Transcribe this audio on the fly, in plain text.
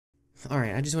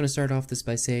Alright, I just want to start off this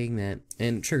by saying that,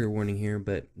 and trigger warning here,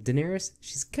 but Daenerys,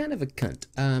 she's kind of a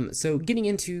cunt. So getting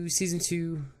into season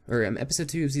 2, or episode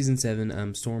 2 of season 7,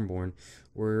 Stormborn,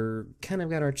 we're kind of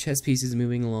got our chess pieces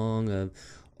moving along of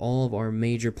all of our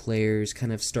major players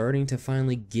kind of starting to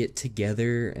finally get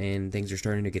together, and things are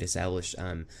starting to get established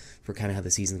for kind of how the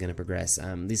season's going to progress.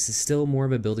 This is still more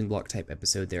of a building block type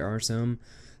episode. There are some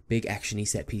big actiony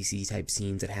set piecey type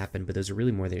scenes that happen, but those are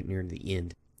really more near the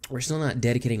end. We're still not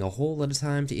dedicating a whole lot of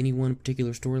time to any one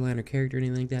particular storyline or character or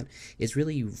anything like that. It's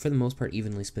really, for the most part,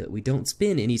 evenly split. We don't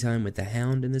spend any time with the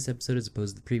Hound in this episode as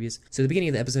opposed to the previous. So at the beginning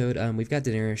of the episode, we've got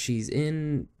Daenerys. She's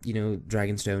in,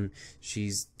 Dragonstone.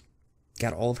 She's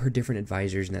got all of her different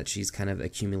advisors and that she's kind of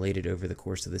accumulated over the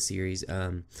course of the series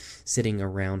sitting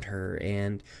around her.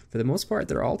 And for the most part,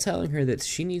 they're all telling her that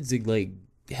she needs to,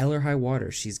 hell or high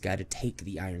water, she's got to take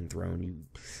the Iron Throne. You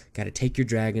got to take your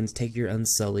dragons, take your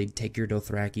Unsullied, take your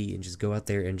Dothraki, and just go out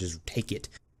there and just take it.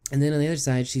 And then on the other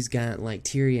side, she's got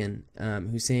Tyrion,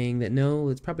 who's saying that no,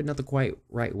 it's probably not the quite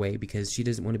right way because she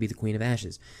doesn't want to be the Queen of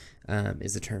Ashes,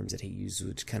 is the terms that he used,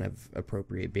 which kind of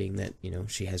appropriate being that,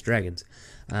 she has dragons.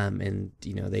 And,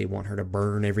 they want her to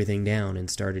burn everything down and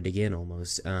start it again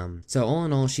almost. So all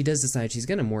in all, she does decide she's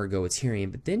going to more go with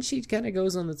Tyrion, but then she kind of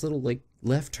goes on this little,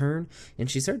 left turn,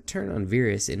 and she starts to turn on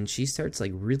Varys, and she starts,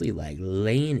 really,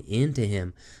 laying into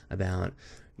him about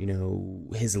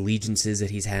his allegiances that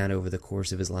he's had over the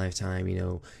course of his lifetime,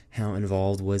 how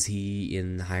involved was he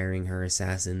in hiring her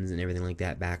assassins and everything like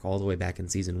that all the way back in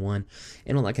season 1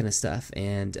 and all that kind of stuff.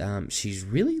 And she's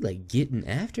really getting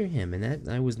after him, and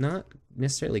that I was not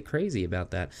necessarily crazy about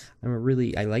that. I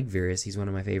like Varys. He's one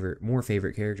of my more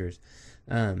favorite characters.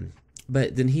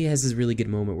 But then he has this really good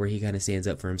moment where he kind of stands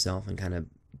up for himself and kind of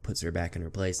puts her back in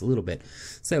her place a little bit.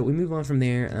 So we move on from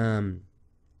there.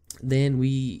 Then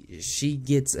she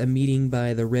gets a meeting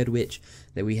by the Red Witch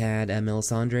that we had,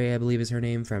 Melisandre, I believe is her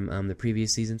name, from the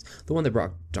previous seasons. The one that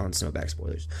brought Jon Snow back,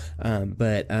 spoilers.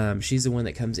 But she's the one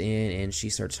that comes in and she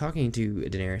starts talking to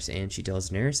Daenerys, and she tells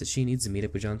Daenerys that she needs to meet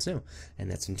up with Jon Snow.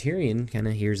 And that's when Tyrion kind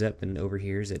of hears up and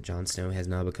overhears that Jon Snow has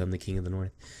now become the King of the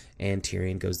North. And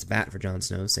Tyrion goes to bat for Jon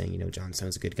Snow, saying, Jon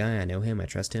Snow's a good guy, I know him, I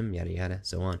trust him, yada yada,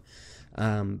 so on.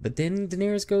 But then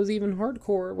Daenerys goes even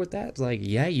hardcore with that. It's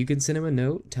yeah, you can send him a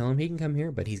note, tell him he can come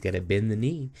here, but he's got to bend the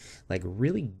knee.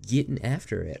 Really getting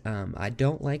after it. I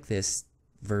don't like this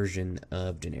version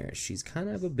of Daenerys. She's kind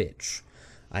of a bitch.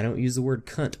 I don't use the word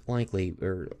cunt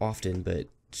often, but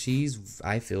she's,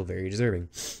 I feel, very deserving.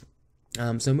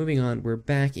 So moving on, we're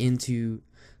back into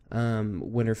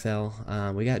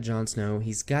Winterfell. We got Jon Snow.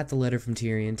 He's got the letter from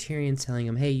Tyrion. Tyrion's telling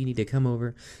him, hey, you need to come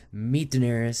over, meet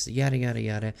Daenerys, yada yada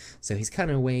yada. So he's kind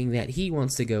of weighing that. He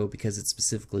wants to go because it's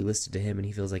specifically listed to him, and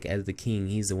he feels like as the king,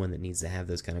 he's the one that needs to have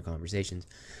those kind of conversations.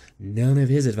 None of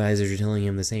his advisors are telling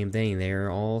him the same thing.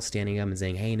 They're all standing up and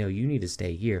saying, hey, no, you need to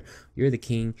stay here. You're the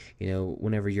king.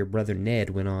 Whenever your brother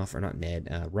Ned went off, or not Ned,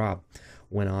 Rob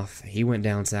went off, he went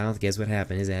down south. Guess what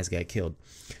happened? His ass got killed.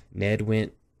 Ned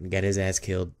went, got his ass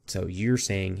killed, so you're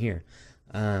staying here.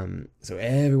 So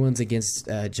everyone's against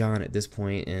Jon at this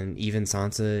point, and even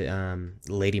Sansa,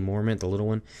 Lady Mormont, the little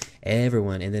one,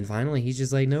 everyone. And then finally, he's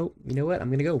just like, nope, you know what?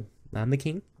 I'm gonna go. I'm the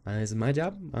king. This is my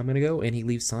job. I'm gonna go. And he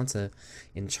leaves Sansa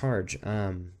in charge,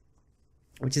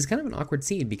 which is kind of an awkward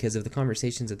scene because of the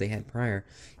conversations that they had prior,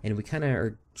 and we kind of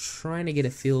are trying to get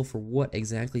a feel for what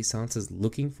exactly Sansa's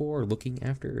looking for, or looking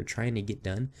after, or trying to get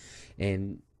done.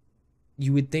 And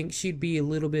you would think she'd be a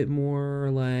little bit more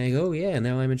oh yeah,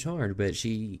 now I'm in charge, but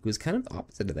she was kind of the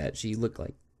opposite of that. She looked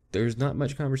like there's not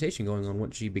much conversation going on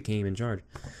once she became in charge,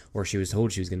 or she was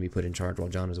told she was going to be put in charge while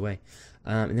Jon was away.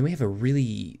 And then we have a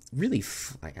really,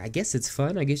 I guess it's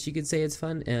fun, I guess you could say it's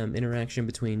fun, interaction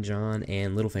between Jon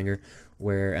and Littlefinger,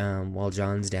 where while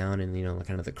Jon's down in,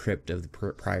 kind of the crypt of the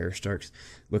prior Starks,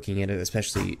 looking at it,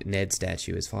 especially Ned's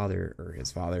statue, his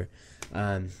father,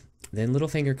 then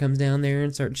Littlefinger comes down there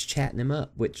and starts chatting him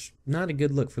up, which, not a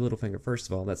good look for Littlefinger, first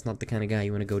of all. That's not the kind of guy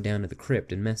you want to go down to the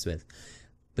crypt and mess with.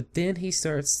 But then he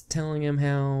starts telling him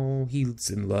how he's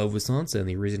in love with Sansa, and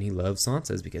the reason he loves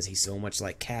Sansa is because he's so much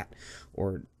like Cat,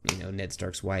 or, Ned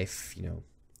Stark's wife,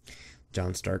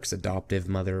 Jon Stark's adoptive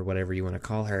mother, or whatever you want to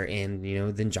call her. And,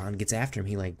 then Jon gets after him.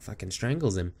 He, fucking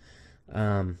strangles him.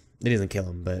 It doesn't kill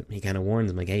him, but he kind of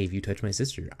warns him, hey, if you touch my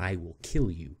sister, I will kill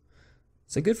you.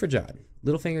 So good for Jon.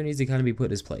 Littlefinger needs to kind of be put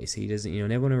in his place. He doesn't,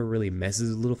 no one ever really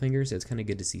messes with Littlefinger, so it's kind of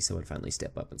good to see someone finally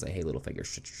step up and say, hey,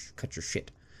 Littlefinger, cut your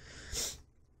shit.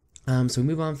 So we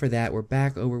move on for that. We're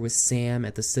back over with Sam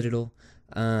at the Citadel.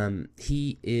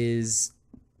 He is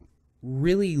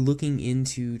really looking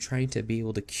into trying to be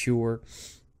able to cure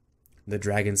the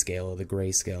dragon scale or the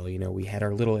gray scale. We had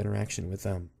our little interaction with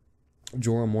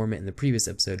Jorah Mormont in the previous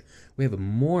episode, we have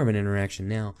more of an interaction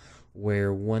now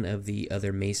where one of the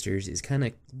other maesters is kind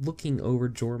of looking over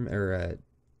Jorah,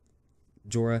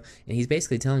 and he's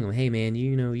basically telling him, hey man,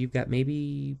 you've got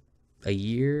maybe a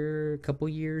year, a couple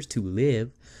years to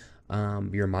live.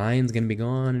 Your mind's going to be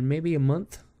gone in maybe a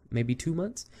month, maybe 2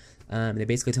 months. They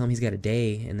basically tell him he's got a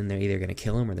day, and then they're either going to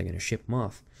kill him or they're going to ship him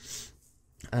off.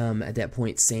 At that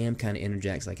point, Sam kind of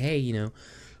interjects like, hey,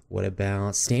 what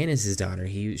about Stannis' daughter?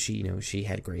 She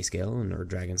had grayscale or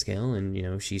dragon scale,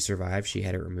 and she survived. She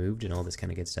had it removed, and all this kind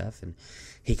of good stuff. And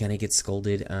he kind of gets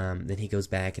scolded. Then he goes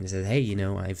back and says, "Hey,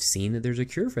 I've seen that there's a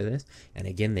cure for this." And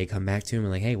again, they come back to him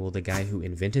and like, "Hey, well, the guy who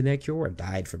invented that cure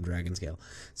died from dragon scale,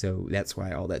 so that's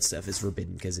why all that stuff is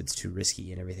forbidden because it's too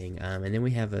risky and everything." And then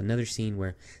we have another scene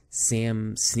where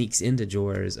Sam sneaks into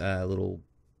Jorah's little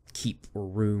keep or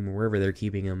room or wherever they're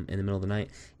keeping him in the middle of the night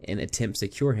and attempts to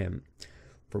cure him.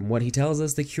 From what he tells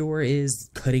us, the cure is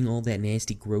cutting all that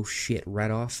nasty, gross shit right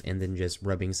off and then just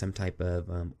rubbing some type of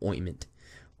ointment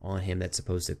on him that's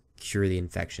supposed to cure the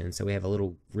infection. So we have a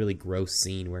little really gross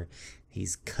scene where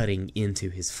he's cutting into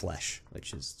his flesh,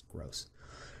 which is gross.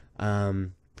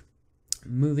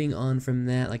 Moving on from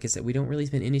that, like I said, we don't really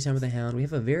spend any time with the Hound. We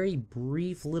have a very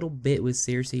brief little bit with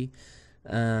Cersei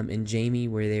and Jaime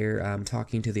where they're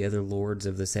talking to the other lords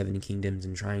of the Seven Kingdoms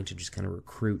and trying to just kind of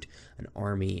recruit an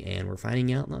army, and we're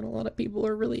finding out not a lot of people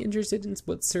are really interested in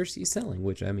what Cersei's selling,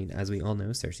 which, I mean, as we all know,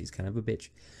 Cersei's kind of a bitch.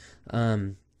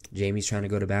 Jaime's trying to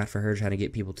go to bat for her, trying to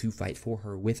get people to fight for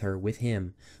her, with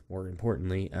him, more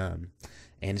importantly, and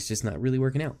it's just not really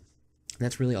working out.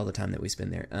 That's really all the time that we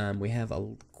spend there. We have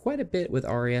quite a bit with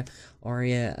Arya.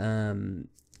 Arya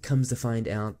comes to find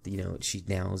out, she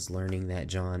now is learning that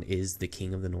Jon is the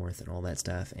king of the North and all that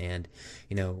stuff, and,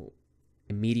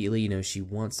 immediately, she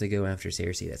wants to go after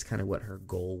Cersei. That's kind of what her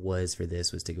goal was for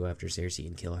this, was to go after Cersei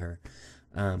and kill her.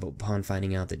 But upon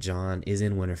finding out that Jon is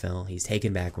in Winterfell, he's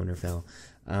taken back Winterfell,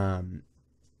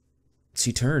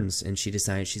 she turns and she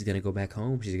decides she's going to go back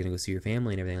home. She's going to go see her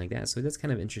family and everything like that. So that's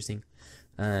kind of interesting.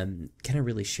 Kind of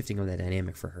really shifting on that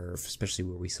dynamic for her, especially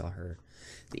where we saw her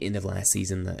the end of last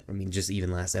season. Just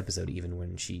even last episode, even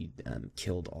when she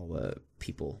killed all the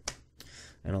people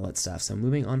and all that stuff. So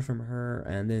moving on from her,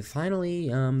 and then finally,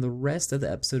 the rest of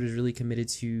the episode is really committed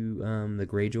to the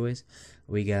Greyjoys.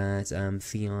 We got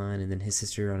Theon and then his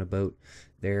sister on a boat.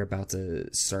 They're about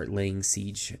to start laying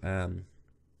siege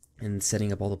and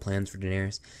setting up all the plans for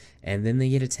Daenerys, and then they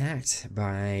get attacked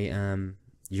by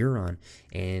Euron,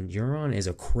 and Euron is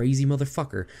a crazy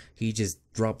motherfucker. He just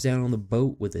drops down on the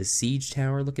boat with a siege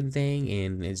tower looking thing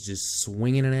and is just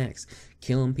swinging an axe,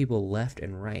 killing people left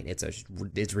and right. It's a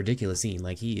ridiculous scene.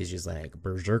 Like, he is just like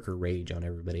berserker rage on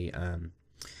everybody.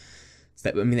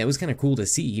 That was kind of cool to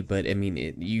see, but I mean,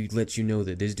 it lets you know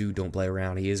that this dude don't play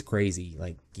around. He is crazy.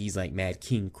 Like, he's like Mad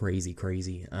King crazy.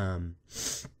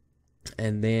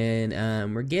 And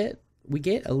then we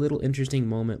get a little interesting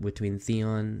moment between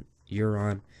Theon,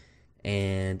 Euron,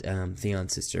 and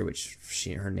Theon's sister, which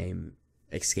her name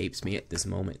escapes me at this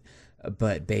moment.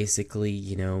 But basically,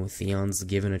 Theon's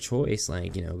given a choice,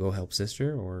 like, go help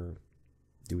sister or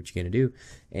do what you're gonna do.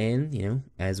 And,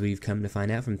 as we've come to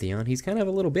find out from Theon, he's kind of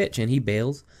a little bitch and he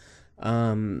bails.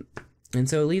 And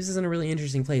so it leaves us in a really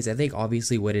interesting place. I think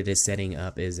obviously what it is setting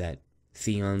up is that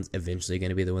Theon's eventually going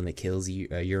to be the one that kills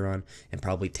Euron and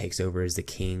probably takes over as the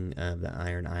king of the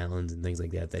Iron Islands and things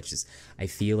like that. That's just, I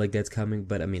feel like that's coming.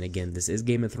 But I mean, again, this is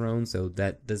Game of Thrones, so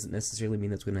that doesn't necessarily mean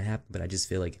that's going to happen. But I just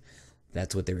feel like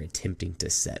that's what they're attempting to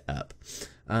set up.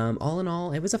 All in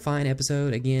all, it was a fine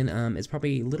episode. Again, it's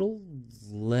probably a little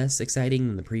less exciting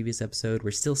than the previous episode.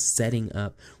 We're still setting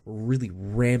up. We're really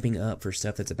ramping up for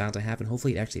stuff that's about to happen.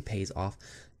 Hopefully it actually pays off.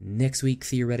 Next week,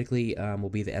 theoretically, will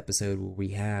be the episode where we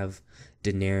have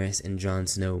Daenerys and Jon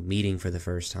Snow meeting for the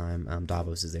first time.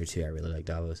 Davos is there too. I really like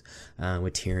Davos.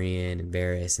 With Tyrion and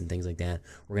Varys and things like that.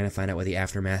 We're going to find out what the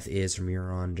aftermath is from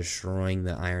Euron destroying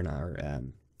the Iron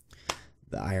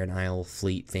Isle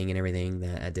fleet thing and everything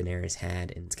that Daenerys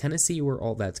had, and kind of see where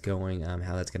all that's going,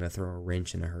 how that's going to throw a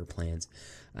wrench into her plans.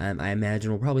 I imagine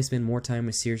we'll probably spend more time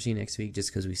with Cersei next week just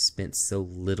because we spent so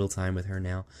little time with her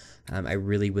now. I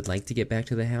really would like to get back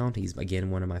to the Hound. He's, again,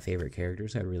 one of my favorite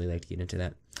characters. I'd really like to get into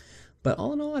that. But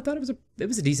all in all, I thought it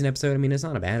was a decent episode. I mean, it's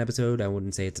not a bad episode. I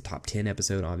wouldn't say it's a top 10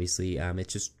 episode, obviously.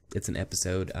 It's an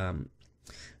episode.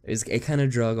 It kind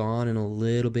of drug on and a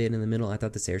little bit in the middle. I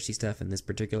thought the Cersei stuff in this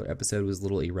particular episode was a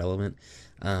little irrelevant.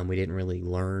 We didn't really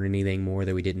learn anything more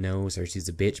that we didn't know. Cersei's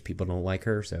a bitch. People don't like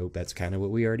her, so that's kind of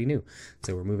what we already knew.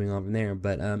 So we're moving on from there.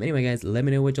 But anyway, guys, let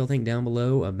me know what y'all think down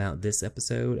below about this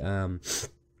episode.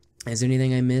 Is there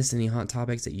anything I missed? Any hot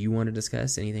topics that you want to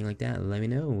discuss? Anything like that? Let me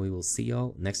know, and we will see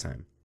y'all next time.